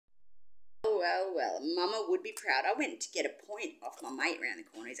well. Mama would be proud. I went to get a point off my mate around the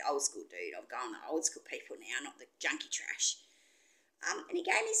corner. He's an old school dude. I'm going to old school people now, not the junkie trash. And he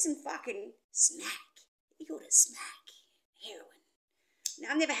gave me some fucking smack. He called it smack. Heroin.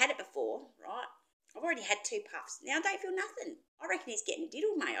 Now, I've never had it before, right? I've already had 2 puffs. Now I don't feel nothing. I reckon he's getting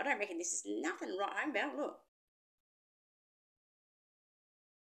diddled, mate. I don't reckon this is nothing right home about. Look.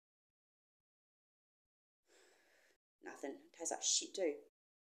 Nothing. Tastes like shit too.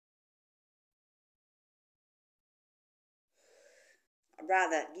 I'd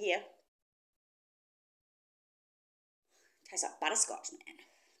rather, yeah. Tastes like butterscotch, man.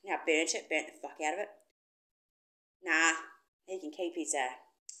 Now I burnt the fuck out of it. Nah, he can keep his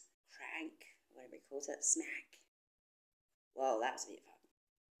crank, whatever he calls it, smack. Whoa, that was a bit fun.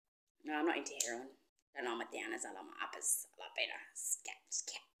 No, I'm not into heroin. I don't like my downers, I like my uppers. I like better scats,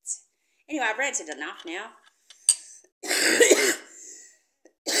 cats. Anyway, I've ranted enough now.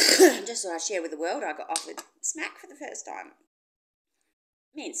 Just thought I'd share with the world, I got offered smack for the first time.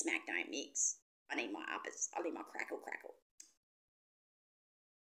 Me and smack don't mix. I need my uppers. I need my crackle.